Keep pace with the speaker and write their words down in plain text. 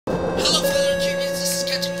Hello, fellow cuties. This is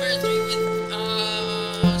Catching Fire 3 with,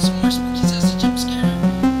 some more spooky says a jump scare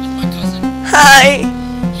with my cousin. Hi.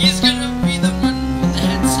 He's gonna be the one with the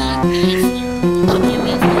headset. If you can hear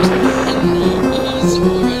me, of course, and he's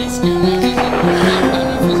already scared out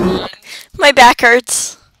of his mind. My back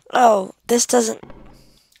hurts. Oh, this doesn't...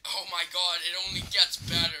 Oh my god, it only gets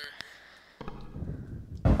better.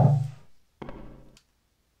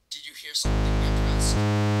 Did you hear something get pressed?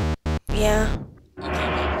 Yeah. Okay, good.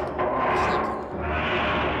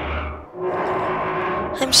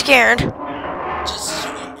 I'm scared. Just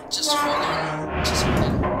hold on. Just hold on.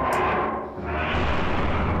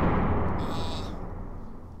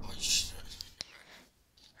 Oh, you should.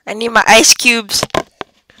 I need my ice cubes.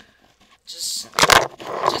 Just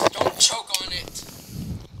don't choke on it.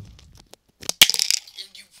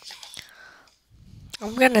 And you.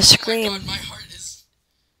 I'm gonna Oh scream. my god, my heart is.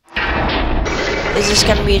 Is this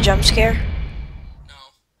gonna be a jump scare? No,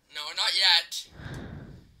 not yet.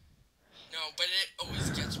 No, but it always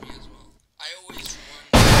gets me as well. I always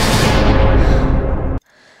run.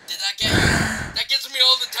 Did that get you? That gets me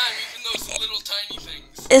all the time, even those little tiny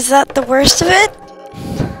things. Is that the worst of it?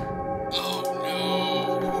 Oh no.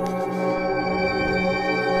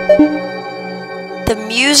 The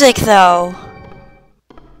music, though. I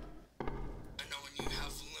know when you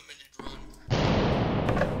have limited run.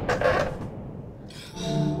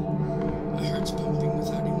 My heart's pumping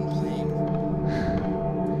without even playing.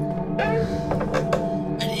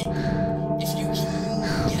 If you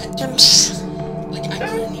can get to like I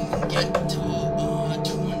couldn't even get to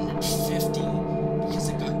 250 because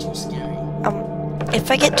it got too scary. If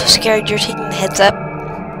I get too scared, you're taking the heads up.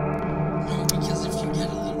 No, because if you get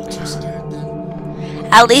a little too scared, then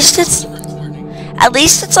At least it's recording.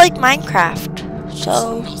 like Minecraft.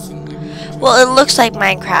 So, Nothing like Minecraft. well, it looks like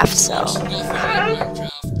Minecraft. So, Nothing like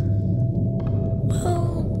Minecraft.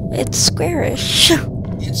 well, it's squarish.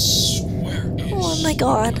 It's square-ish. Oh my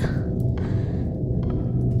god.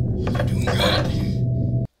 You're doing good.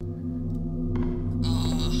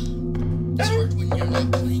 It's hard when you're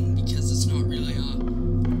not playing because it's not really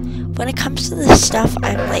When it comes to this stuff,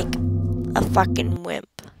 I'm like a fucking wimp.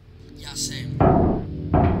 yeah, same.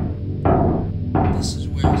 This is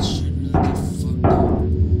where it should really get fucked up.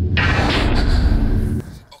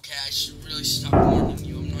 Okay, I should really stop warning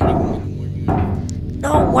you. I'm not even gonna warn you anymore.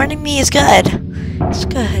 No, warning me is good. It's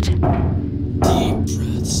good. Deep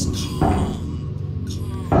breaths. Calm.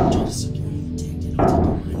 Just suck your own dick. It'll take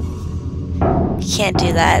your mind. You can't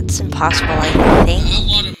do that. It's impossible, I think. A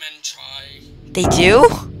lot of men try. They do?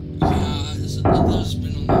 Yeah, there's been a lot of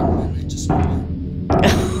men. I just know it.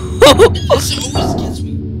 This always gets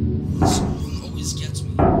me. This room always gets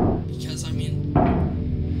me. Because, I mean,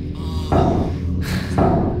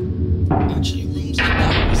 actually, rooms like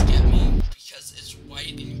that always get me because it's white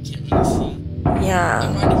and you can't really see. Yeah.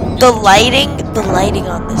 I'm not even The lighting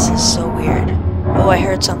on this is so weird. Oh, I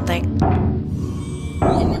heard something.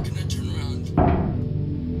 I'm not gonna turn around.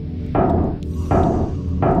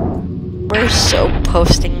 We're so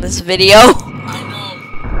posting this video. I know.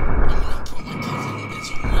 I'm gonna put my cousin as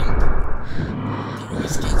a wimp. That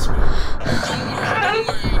always gets me. Don't worry.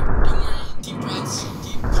 Deep breaths.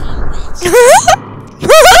 Deep, calm breaths.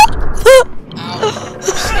 Ow.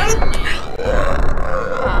 You're scaring me.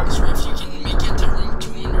 So if you can make it to room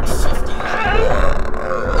 250,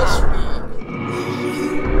 that's weird.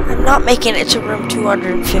 I'm not making it to room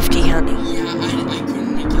 250, honey. Yeah, I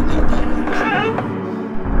couldn't make it like that. I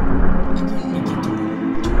couldn't make it to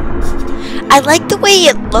room 250. I like the way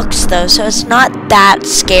it looks, though, so it's not that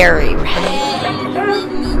scary, right? Oh, you have not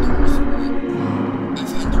the worst of it.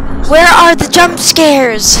 I've had the worst. Where are the jump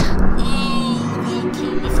scares? Oh, they'll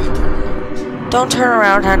come if I turn around. Don't turn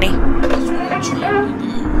around, honey. That's what I'm trying to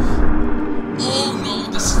do. Oh no,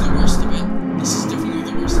 this is the worst of it. This is definitely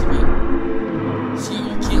the worst of it. See how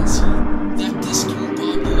you can't see? That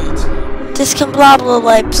discombobulates me.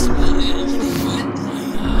 Discombobulipes. You know what? My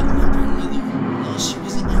grandmother, she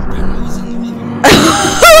was in, grandma was in the living room.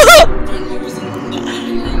 Grandma was in the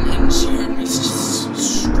living room and she heard me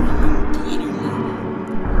screaming bloody murder.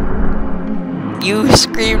 You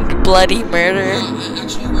screamed bloody murder.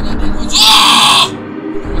 Actually what I did was, oh!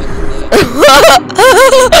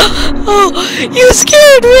 Oh, you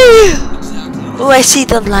scared me! Exactly. Oh, I see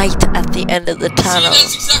the light at the end of the tunnel. See,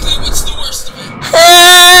 that's exactly what's the worst of it.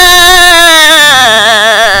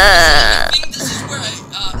 I think this is where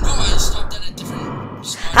no, I stopped at a different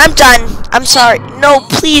spot. I'm done. I'm sorry. No,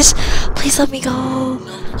 please. Please let me go. No,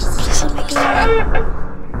 because Please let me go.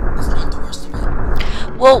 it's not the worst of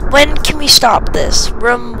it. Well, when can we stop this?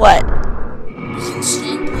 Room what? We can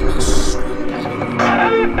stop when you scream bloody murder.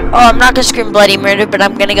 Oh, I'm not gonna scream bloody murder, but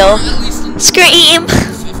I'm gonna go scream.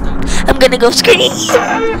 I'm gonna go scream.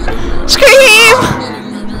 Scream.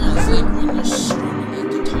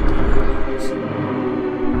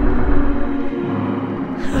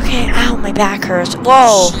 Okay, ow, my back hurts.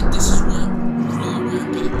 Whoa. Shit, this is where it got me.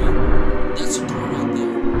 That's a door right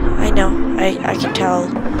there. I know. I can tell.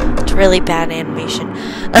 It's really bad animation. You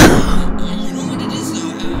know what it is though?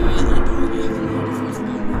 I don't know if you haven't heard of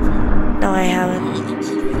Earthbound. No, I haven't. You could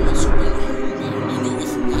have also been homebound. You know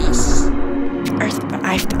if yes. Earthbound.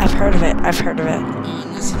 I've heard of it. I've heard of it.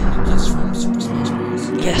 That's the kiss from Super Smash Bros.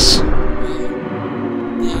 Yes. They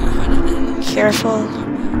had an animation. Careful.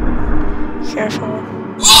 Careful.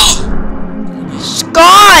 Whoa!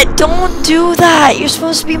 Scott, don't do that. You're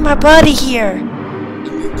supposed to be my buddy here. I'm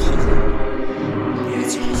your cousin. You're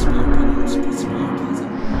supposed to be your buddy. I'm supposed to be your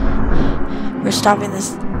cousin. We're stopping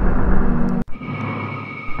this.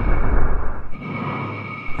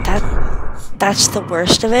 That's the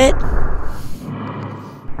worst of it.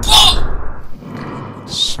 Whoa!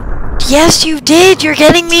 Yes, you did. You're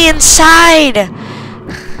getting me inside. Oh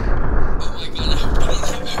my god, I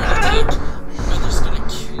don't have a heart attack. Your mother's gonna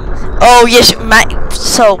kill me. Oh yes,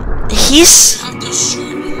 so he's I have to show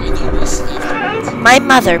your mother this afterwards.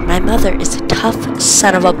 my mother is a tough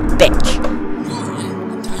son of a bitch.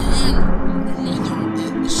 No, Diane, your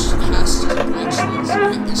mother, she has to watch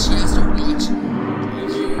this. She has to watch you.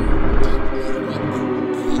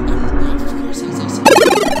 Of course, as I said.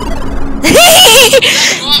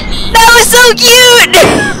 Got me. That was so cute.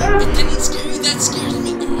 It didn't scare you. That scares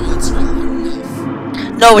me. Oh, it's not loud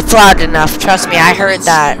enough. No, it's loud enough. Trust me, I heard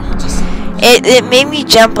that. It made me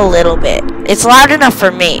jump a little bit. It's loud enough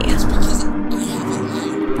for me. It's because I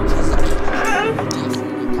have it loud. Because I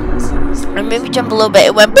definitely It made me jump a little bit.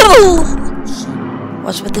 It went boom.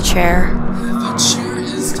 What's with the chair? The chair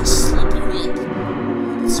is to sleep you up.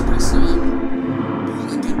 It's supposed to be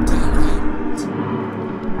like a dead end.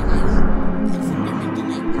 And I don't think they're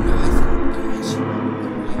making it. No, I should.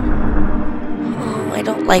 Oh, I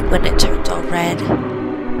don't like when it turns all red.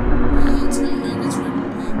 Yeah, it's not red, it's red and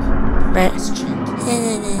black. Red. It's checked. You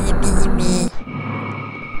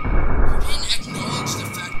didn't acknowledge the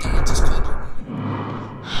fact that I just called you woman.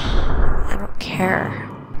 I don't care.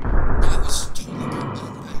 That was totally good.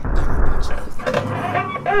 I watched everything.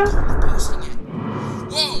 Totally posting it.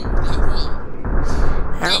 Whoa, that wall.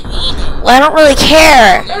 That wall though. Well, I don't really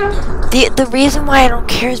care. The reason why I don't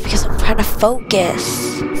care is because I'm trying to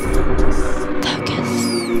focus. Focus.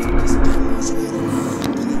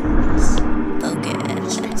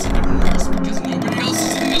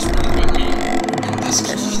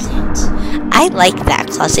 I like that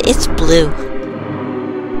closet. It's blue.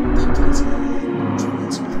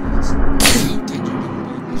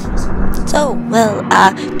 So, well,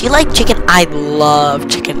 do you like chicken? I love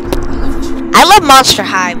chicken. I love Monster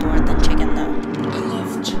High more than chicken, though. I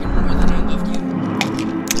love chicken more than I love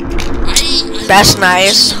you. That's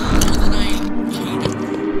nice. More than I hate it.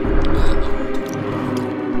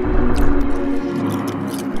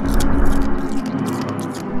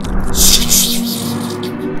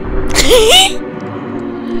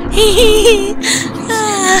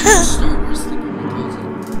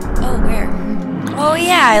 Oh, where? Oh,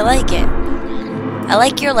 yeah, I like it. I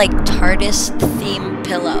like your, like, TARDIS theme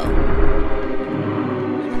pillow.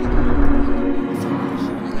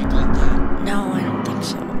 No, I don't think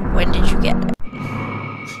so. When did you get it?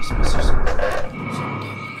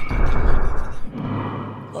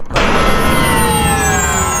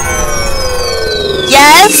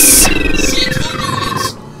 Yes!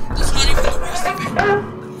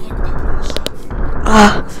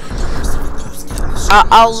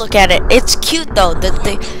 I'll look at it. It's cute though.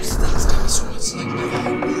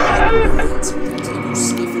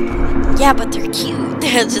 Yeah, but they're cute.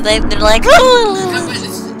 They're like.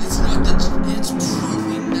 It's not the. It's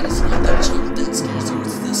proving that it's not the jump that scares you.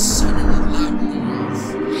 It's the sudden loud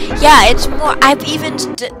noise. Yeah, it's more.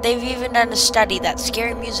 They've even done a study that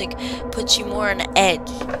scary music puts you more on edge.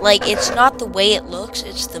 Like it's not the way it looks;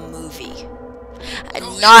 it's the movie.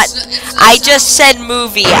 I just said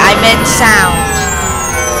movie. I meant sound.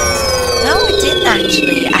 No, it didn't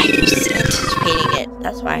actually. I was just anticipating it.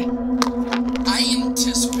 That's why. I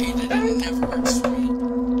anticipated it. It never works for me.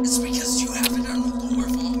 It's because you have it on a lower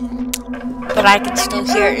volume. But I can still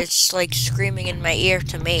hear it. It's like screaming in my ear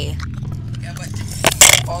to me. Yeah, but the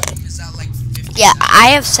volume is at like 50. Yeah,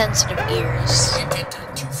 I have sensitive ears. When we get to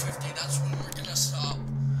 250, that's when we're gonna stop.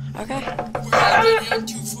 Okay. We're already on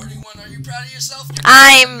 241. Are you proud of yourself?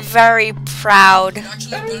 I'm very proud. You're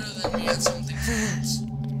actually better than me at something else.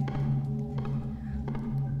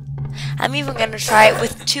 I'm even gonna try it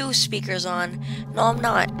with 2 speakers on. No, I'm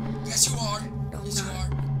not. Yes, you are. No, I'm Yes, you not. are.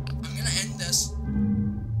 I'm gonna end this.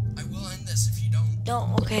 I will end this if you don't.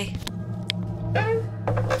 No, okay.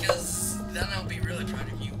 Because then I'll be really proud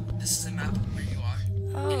of you. This is a map of where you are.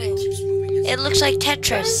 Oh. And it keeps moving. It looks like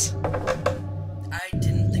Tetris. I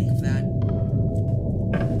didn't think of that.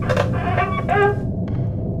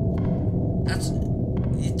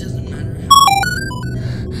 It doesn't matter how.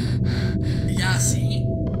 Yeah, see?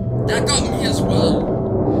 That got me as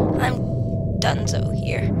well. I'm donezo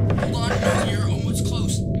here. Hold on, no, you're almost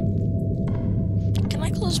close. Can I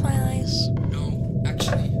close my eyes? No,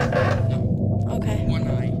 actually, no. Okay. One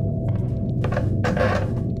eye.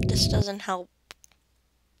 This doesn't help.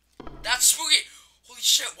 That's spooky! Holy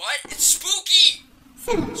shit, what? It's spooky!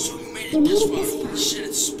 So, So you made you it made this it far. this Holy far. shit,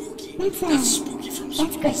 it's spooky. That's spooky from that's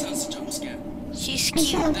Spooky's great. house, a jump scare. She's I cute.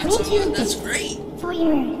 shall That's grant you a that's gift great. for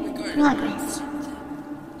your Oh my god. progress.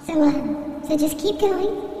 So just keep going.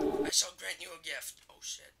 I shall grant you a gift. Oh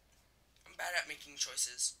shit. I'm bad at making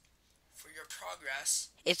choices. For your progress.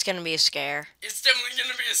 It's gonna be a scare. It's definitely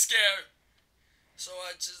gonna be a scare. So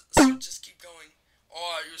just keep going.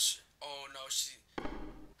 Oh, oh no,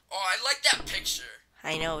 oh, I like that picture.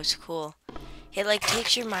 I know, it's cool. It like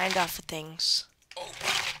takes your mind off of things. Oh,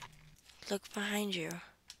 Look behind you.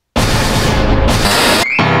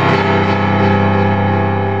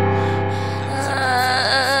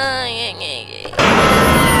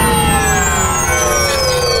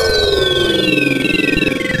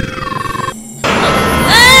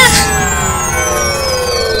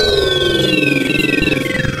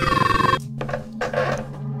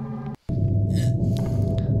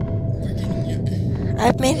 we're getting you.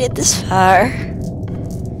 I've made it this far.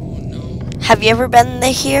 Oh no. Have you ever been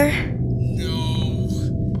here? No.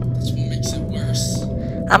 That's what makes it worse.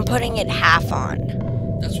 I'm putting it half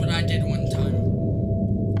on. That's what I did one time.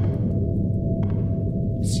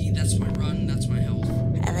 See, that's my run, that's my health.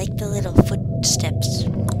 I like the little footsteps.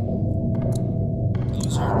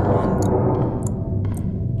 Those are mine.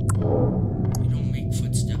 You don't make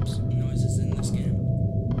footsteps noises in this game.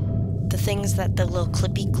 The things that the little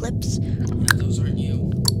clippy clips. Yeah, those aren't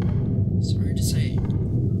you. Sorry to say.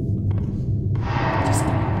 Just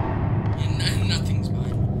kidding. Yeah, nothing's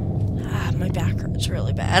mine. Ah, my back hurts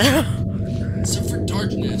really bad. Except for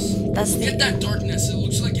darkness. That's Get the. that darkness. It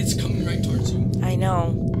looks like it's coming right towards you. I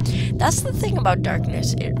know. That's the thing about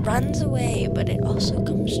darkness. It runs away, but it also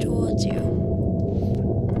comes towards you.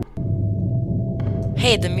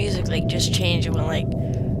 Hey, the music like just changed. It went like.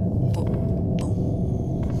 Boom,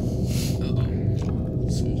 boom. Uh-oh.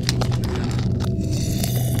 Something's gonna happen.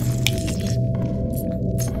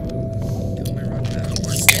 Got my run back.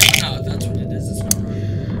 Or stamina. That's what it is. It's not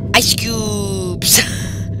run. Ice cubes.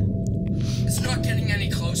 It's not getting any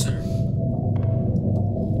closer.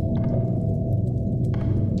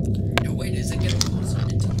 No, wait, is it getting closer?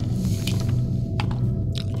 It's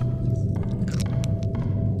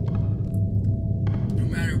no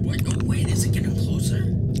matter what. Oh, wait, is it getting closer?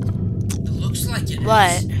 It looks like it is.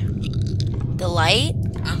 What? The light?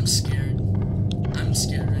 I'm scared. I'm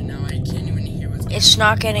scared right now. I can't even hear what's going It's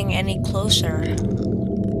not getting any closer.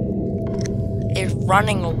 It's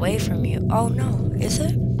running away from you. Oh no, is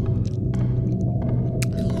it? It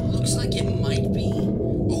looks like it might be.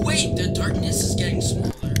 Oh wait, the darkness is getting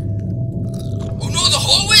smaller. Oh no, the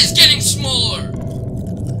hallway is getting smaller!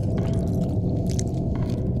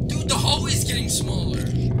 Dude, the hallway is getting smaller.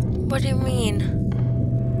 What do you mean?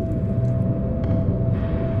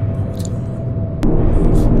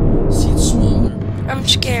 See, it's smaller. I'm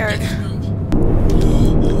scared.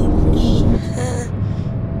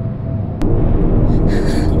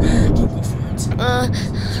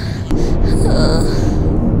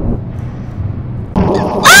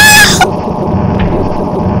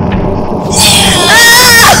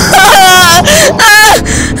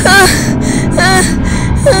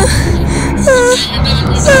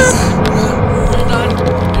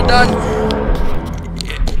 You're done.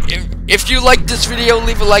 If you like this video,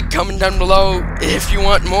 leave a like, comment down below. If you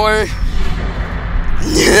want more,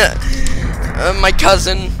 my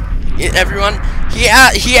cousin, everyone, he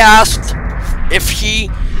asked if he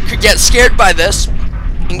could get scared by this,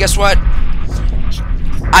 and guess what?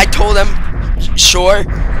 I told him, sure.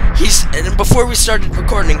 And before we started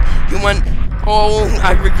recording, he went, oh,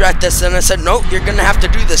 I regret this, and I said, no, you're gonna have to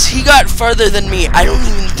do this. He got farther than me. I don't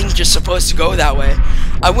even think you're supposed to go that way.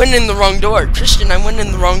 I went in the wrong door. Christian, I went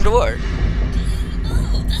in the wrong door.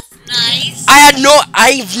 Oh, that's nice.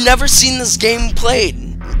 I've never seen this game played.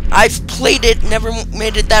 I've played it, never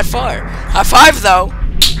made it that far. High five, though.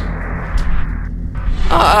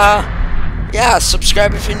 yeah,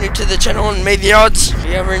 subscribe if you're new to the channel, and may the odds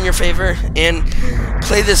be ever in your favor, and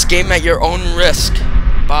play this game at your own risk.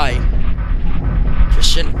 Bye.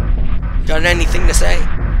 Christian, got anything to say?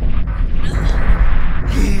 No.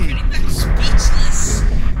 Pretty much speechless.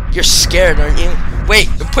 You're scared, aren't you? Wait,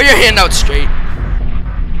 put your hand out straight.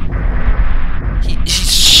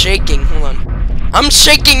 He's shaking. Hold on. I'm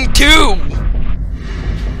shaking too.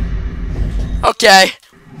 Okay.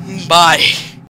 Bye.